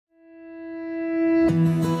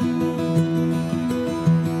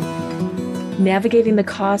Navigating the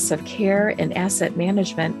costs of care and asset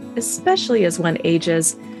management, especially as one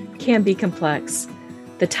ages, can be complex.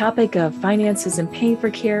 The topic of finances and paying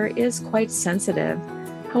for care is quite sensitive.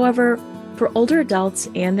 However, for older adults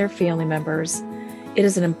and their family members, it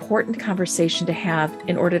is an important conversation to have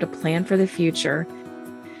in order to plan for the future.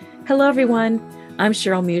 Hello, everyone. I'm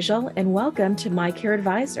Cheryl Musial, and welcome to My Care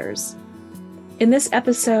Advisors. In this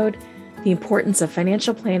episode, The Importance of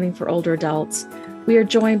Financial Planning for Older Adults, we are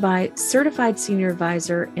joined by Certified Senior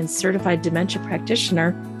Advisor and Certified Dementia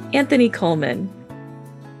Practitioner, Anthony Coleman.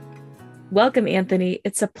 Welcome, Anthony.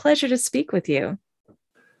 It's a pleasure to speak with you.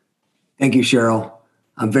 Thank you, Cheryl.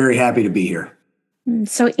 I'm very happy to be here.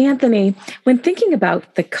 So, Anthony, when thinking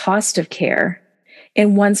about the cost of care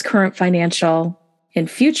in one's current financial and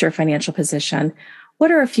future financial position,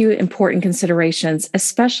 what are a few important considerations,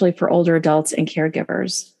 especially for older adults and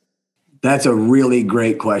caregivers? That's a really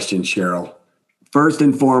great question, Cheryl. First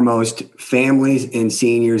and foremost, families and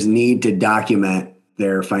seniors need to document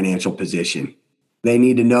their financial position. They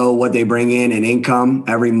need to know what they bring in income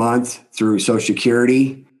every month through Social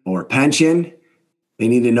Security or pension. They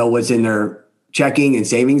need to know what's in their checking and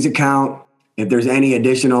savings account. If there's any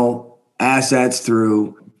additional assets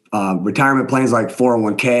through retirement plans like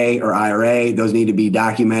 401k or IRA, those need to be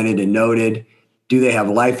documented and noted. Do they have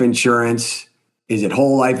life insurance? Is it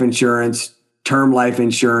whole life insurance, term life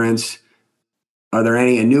insurance? Are there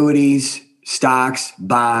any annuities, stocks,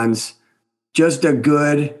 bonds? Just a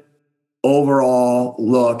good overall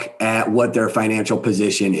look at what their financial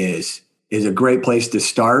position is a great place to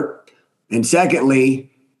start. And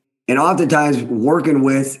secondly, and oftentimes working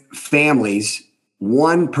with families,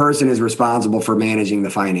 one person is responsible for managing the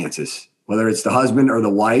finances, whether it's the husband or the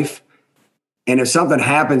wife. And if something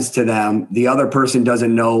happens to them, the other person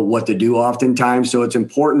doesn't know what to do oftentimes. So it's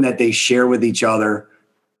important that they share with each other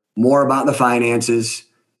more about the finances,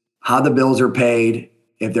 how the bills are paid,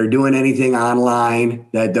 if they're doing anything online,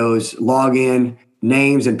 that those login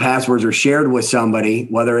names and passwords are shared with somebody,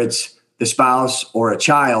 whether it's the spouse or a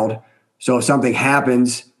child. So if something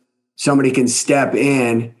happens, somebody can step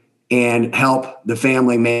in and help the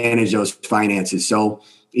family manage those finances. So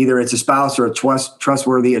either it's a spouse or a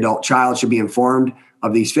trustworthy adult child should be informed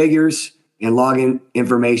of these figures and login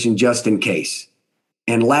information just in case.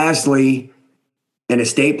 And lastly, an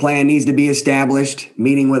estate plan needs to be established,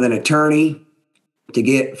 meeting with an attorney to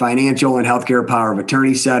get financial and healthcare power of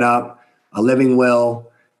attorney set up, a living will,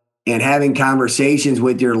 and having conversations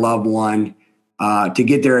with your loved one to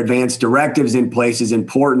get their advance directives in place is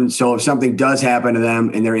important. So if something does happen to them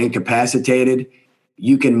and they're incapacitated,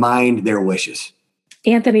 you can mind their wishes.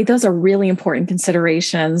 Anthony, those are really important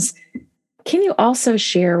considerations. Can you also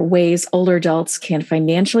share ways older adults can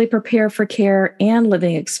financially prepare for care and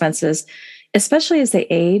living expenses, especially as they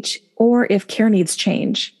age or if care needs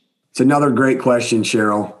change? It's another great question,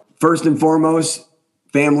 Cheryl. First and foremost,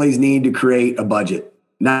 families need to create a budget.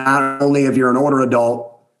 Not only if you're an older adult,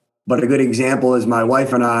 but a good example is my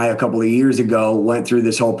wife and I a couple of years ago went through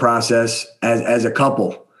this whole process as a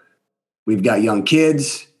couple. We've got young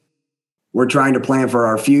kids. We're trying to plan for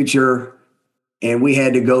our future. And we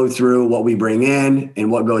had to go through what we bring in and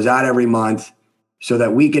what goes out every month so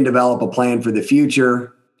that we can develop a plan for the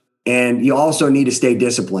future. And you also need to stay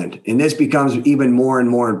disciplined. And this becomes even more and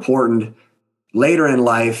more important later in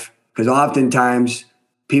life because oftentimes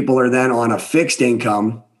people are then on a fixed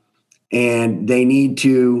income and they need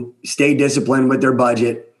to stay disciplined with their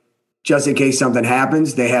budget. Just in case something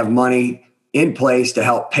happens, they have money in place to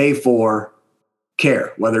help pay for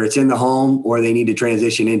care, whether it's in the home or they need to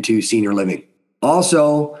transition into senior living.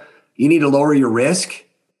 Also, you need to lower your risk.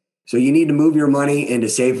 So you need to move your money into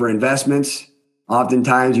safer investments.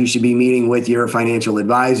 Oftentimes, you should be meeting with your financial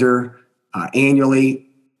advisor annually,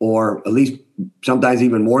 or at least sometimes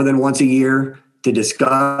even more than once a year to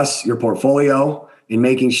discuss your portfolio and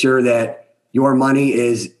making sure that your money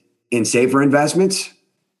is in safer investments.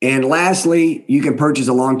 And lastly, you can purchase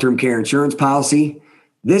a long-term care insurance policy.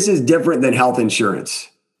 This is different than health insurance.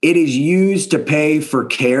 It is used to pay for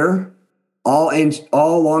care. All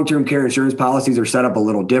long-term care insurance policies are set up a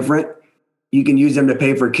little different. You can use them to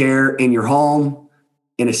pay for care in your home,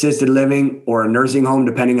 in assisted living, or a nursing home,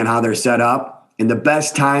 depending on how they're set up. And the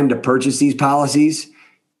best time to purchase these policies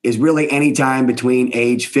is really any time between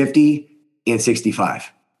age 50 and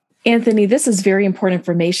 65. Anthony, this is very important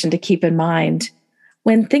information to keep in mind.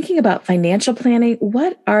 When thinking about financial planning,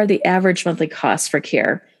 what are the average monthly costs for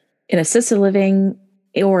care in assisted living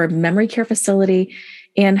or memory care facility?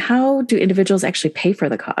 And how do individuals actually pay for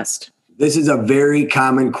the cost? This is a very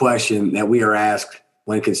common question that we are asked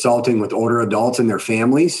when consulting with older adults and their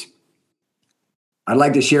families. I'd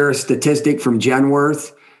like to share a statistic from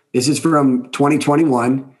Genworth. This is from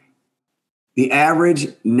 2021. The average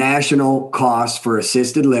national cost for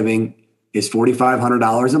assisted living is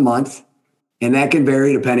 $4,500 a month, and that can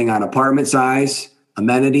vary depending on apartment size,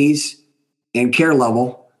 amenities, and care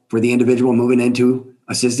level for the individual moving into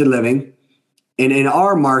assisted living. And in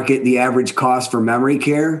our market, the average cost for memory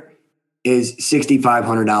care is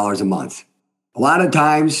 $6,500 a month. A lot of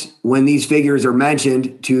times when these figures are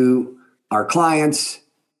mentioned to our clients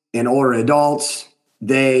and older adults,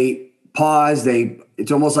 they pause.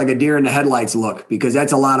 It's almost like a deer in the headlights look, because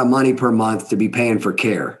that's a lot of money per month to be paying for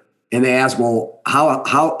care. And they ask, well,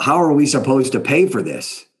 how are we supposed to pay for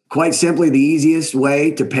this? Quite simply, the easiest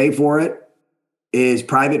way to pay for it is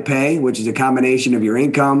private pay, which is a combination of your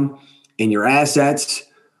income and your assets,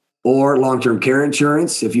 or long-term care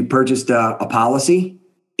insurance if you purchased a policy.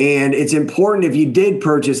 And it's important, if you did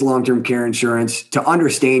purchase long-term care insurance, to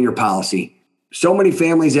understand your policy. So many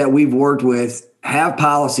families that we've worked with have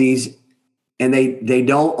policies and they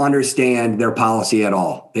don't understand their policy at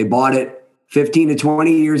all. They bought it 15 to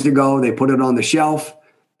 20 years ago. They put it on the shelf.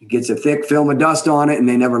 It gets a thick film of dust on it and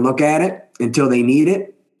they never look at it until they need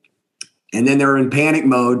it. And then they're in panic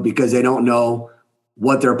mode because they don't know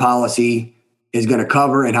what their policy is going to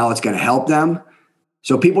cover and how it's going to help them.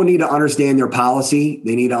 So people need to understand their policy.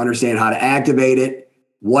 They need to understand how to activate it,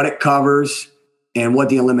 what it covers, and what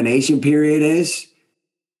the elimination period is.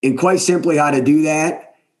 And quite simply, how to do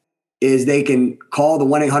that is they can call the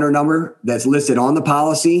 1-800 number that's listed on the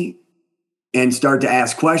policy and start to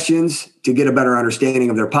ask questions to get a better understanding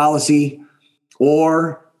of their policy,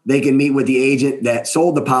 or they can meet with the agent that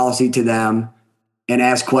sold the policy to them and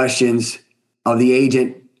ask questions of the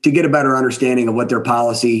agent to get a better understanding of what their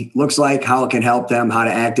policy looks like, how it can help them, how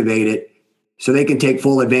to activate it, so they can take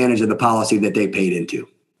full advantage of the policy that they paid into.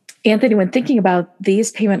 Anthony, when thinking about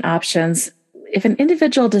these payment options, if an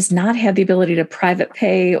individual does not have the ability to private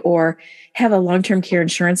pay or have a long-term care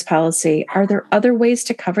insurance policy, are there other ways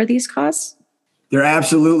to cover these costs? There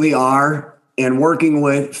absolutely are. And working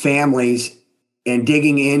with families and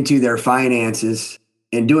digging into their finances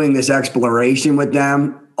and doing this exploration with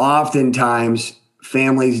them, oftentimes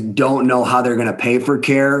families don't know how they're going to pay for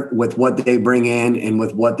care with what they bring in and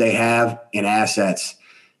with what they have in assets.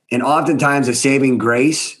 And oftentimes a saving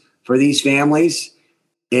grace for these families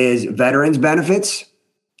is veterans benefits.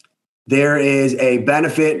 There is a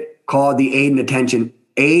benefit called the Aid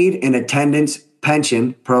and Attendance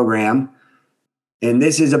Pension Program. And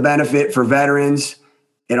this is a benefit for veterans.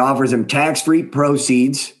 It offers them tax-free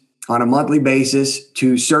proceeds on a monthly basis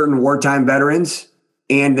to certain wartime veterans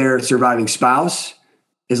and their surviving spouse,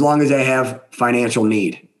 as long as they have financial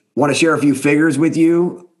need. I want to share a few figures with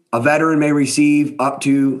you. A veteran may receive up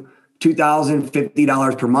to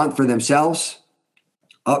 $2,050 per month for themselves,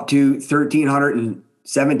 up to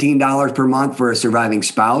 $1,317 per month for a surviving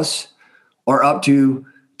spouse, or up to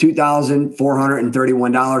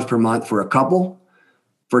 $2,431 per month for a couple.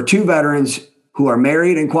 For two veterans who are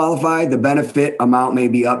married and qualified, the benefit amount may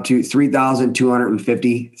be up to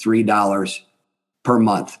 $3,253 per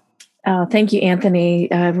month. Thank you, Anthony.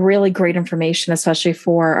 Really great information, especially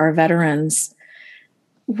for our veterans.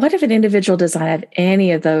 What if an individual does not have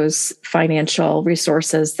any of those financial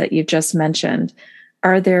resources that you just mentioned?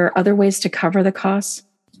 Are there other ways to cover the costs?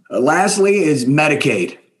 Lastly is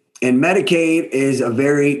Medicaid. And Medicaid is a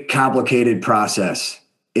very complicated process.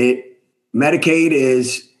 Medicaid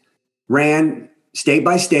is ran state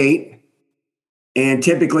by state and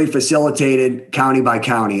typically facilitated county by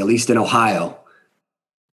county, at least in Ohio.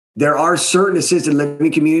 There are certain assisted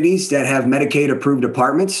living communities that have Medicaid approved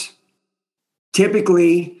apartments.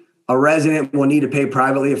 Typically, a resident will need to pay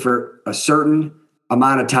privately for a certain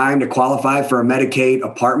amount of time to qualify for a Medicaid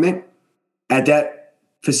apartment at that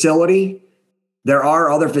facility. There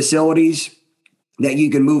are other facilities that you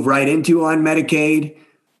can move right into on Medicaid,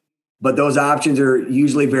 but those options are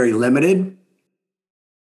usually very limited.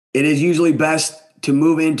 It is usually best to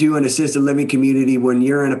move into an assisted living community when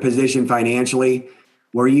you're in a position financially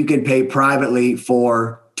where you can pay privately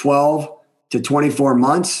for 12 to 24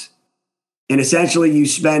 months. And essentially you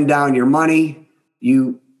spend down your money,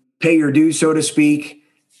 you pay your dues, so to speak.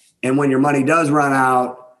 And when your money does run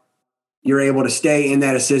out, you're able to stay in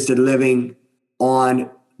that assisted living on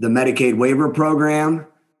the Medicaid waiver program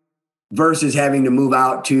versus having to move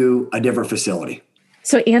out to a different facility.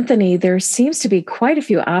 So, Anthony, there seems to be quite a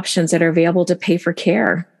few options that are available to pay for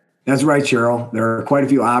care. That's right, Cheryl. There are quite a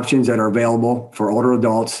few options that are available for older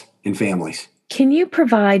adults and families. Can you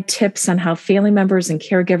provide tips on how family members and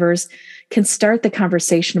caregivers can start the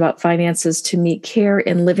conversation about finances to meet care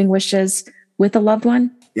and living wishes with a loved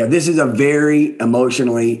one? Yeah, this is a very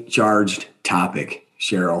emotionally charged topic,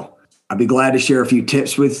 Cheryl. I'd be glad to share a few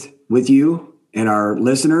tips with you and our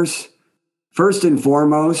listeners. First and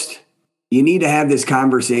foremost, you need to have this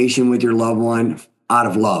conversation with your loved one out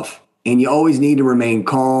of love, and you always need to remain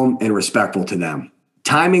calm and respectful to them.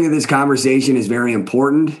 Timing of this conversation is very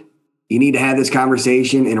important. You need to have this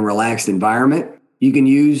conversation in a relaxed environment. You can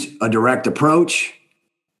use a direct approach.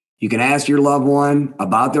 You can ask your loved one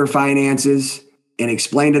about their finances and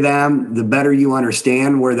explain to them. The better you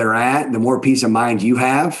understand where they're at, the more peace of mind you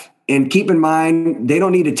have. And keep in mind, they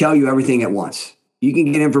don't need to tell you everything at once. You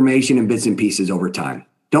can get information in bits and pieces over time.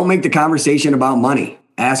 Don't make the conversation about money.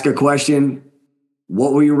 Ask a question,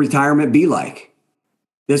 what will your retirement be like?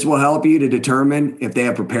 This will help you to determine if they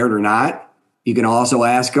have prepared or not. You can also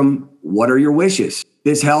ask them, what are your wishes?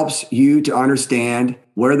 This helps you to understand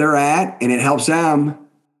where they're at, and it helps them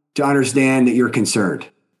to understand that you're concerned.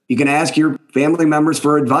 You can ask your family members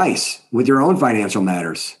for advice with your own financial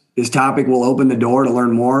matters. This topic will open the door to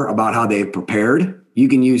learn more about how they've prepared. You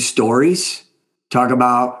can use stories, talk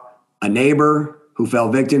about a neighbor who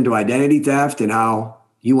fell victim to identity theft and how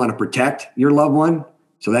you want to protect your loved one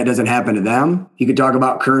so that doesn't happen to them. You could talk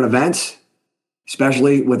about current events,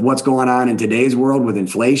 especially with what's going on in today's world with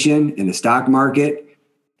inflation in the stock market.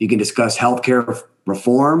 You can discuss healthcare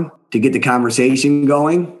reform to get the conversation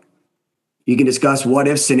going. You can discuss what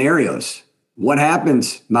if scenarios. What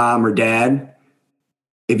happens, mom or dad,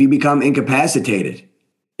 if you become incapacitated?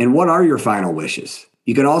 And what are your final wishes?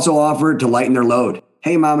 You can also offer to lighten their load.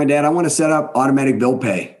 Hey, mom and dad, I want to set up automatic bill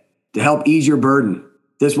pay to help ease your burden.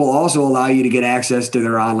 This will also allow you to get access to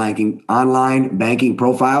their online banking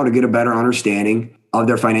profile to get a better understanding of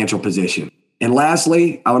their financial position. And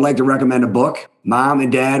lastly, I would like to recommend a book, Mom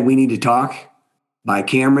and Dad, We Need to Talk by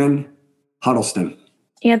Cameron Huddleston.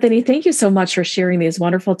 Anthony, thank you so much for sharing these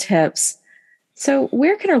wonderful tips. So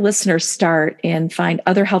where can our listeners start and find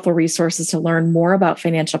other helpful resources to learn more about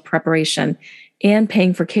financial preparation and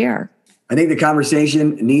paying for care? I think the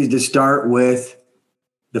conversation needs to start with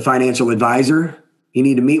the financial advisor. You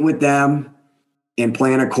need to meet with them and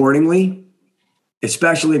plan accordingly,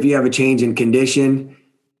 especially if you have a change in condition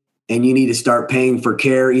and you need to start paying for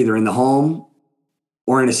care either in the home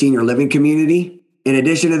or in a senior living community. In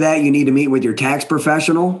addition to that, you need to meet with your tax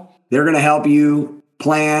professional. They're going to help you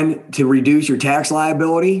plan to reduce your tax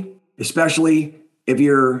liability, especially if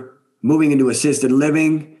you're moving into assisted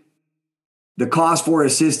living. The cost for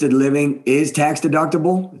assisted living is tax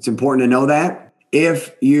deductible. It's important to know that.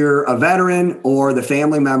 If you're a veteran or the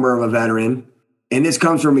family member of a veteran, and this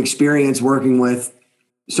comes from experience working with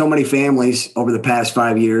so many families over the past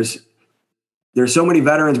 5 years, there's so many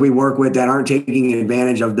veterans we work with that aren't taking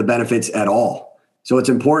advantage of the benefits at all. So it's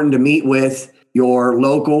important to meet with your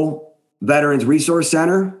local Veterans Resource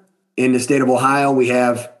Center. In the state of Ohio, we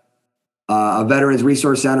have a Veterans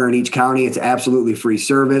Resource Center in each county. It's absolutely free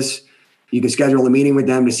service. You can schedule a meeting with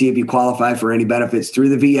them to see if you qualify for any benefits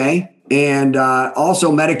through the VA. And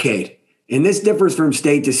also Medicaid. And this differs from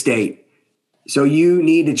state to state. So you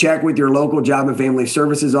need to check with your local Job and Family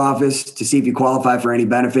Services office to see if you qualify for any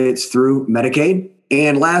benefits through Medicaid.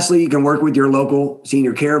 And lastly, you can work with your local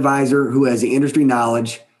senior care advisor who has the industry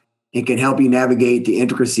knowledge and can help you navigate the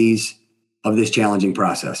intricacies of this challenging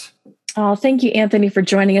process. Oh, thank you, Anthony, for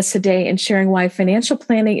joining us today and sharing why financial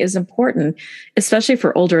planning is important, especially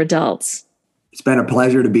for older adults. It's been a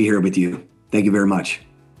pleasure to be here with you. Thank you very much.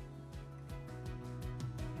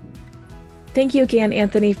 Thank you again,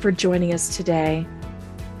 Anthony, for joining us today.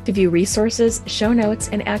 To view resources, show notes,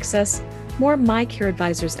 and access more My Care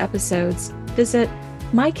Advisors episodes, visit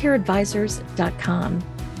mycareadvisors.com.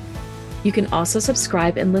 You can also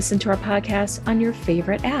subscribe and listen to our podcast on your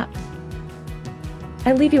favorite app.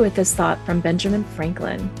 I leave you with this thought from Benjamin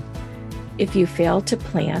Franklin. If you fail to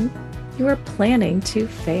plan, you are planning to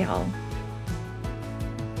fail.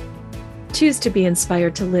 Choose to be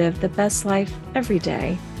inspired to live the best life every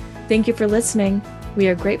day. Thank you for listening. We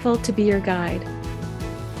are grateful to be your guide.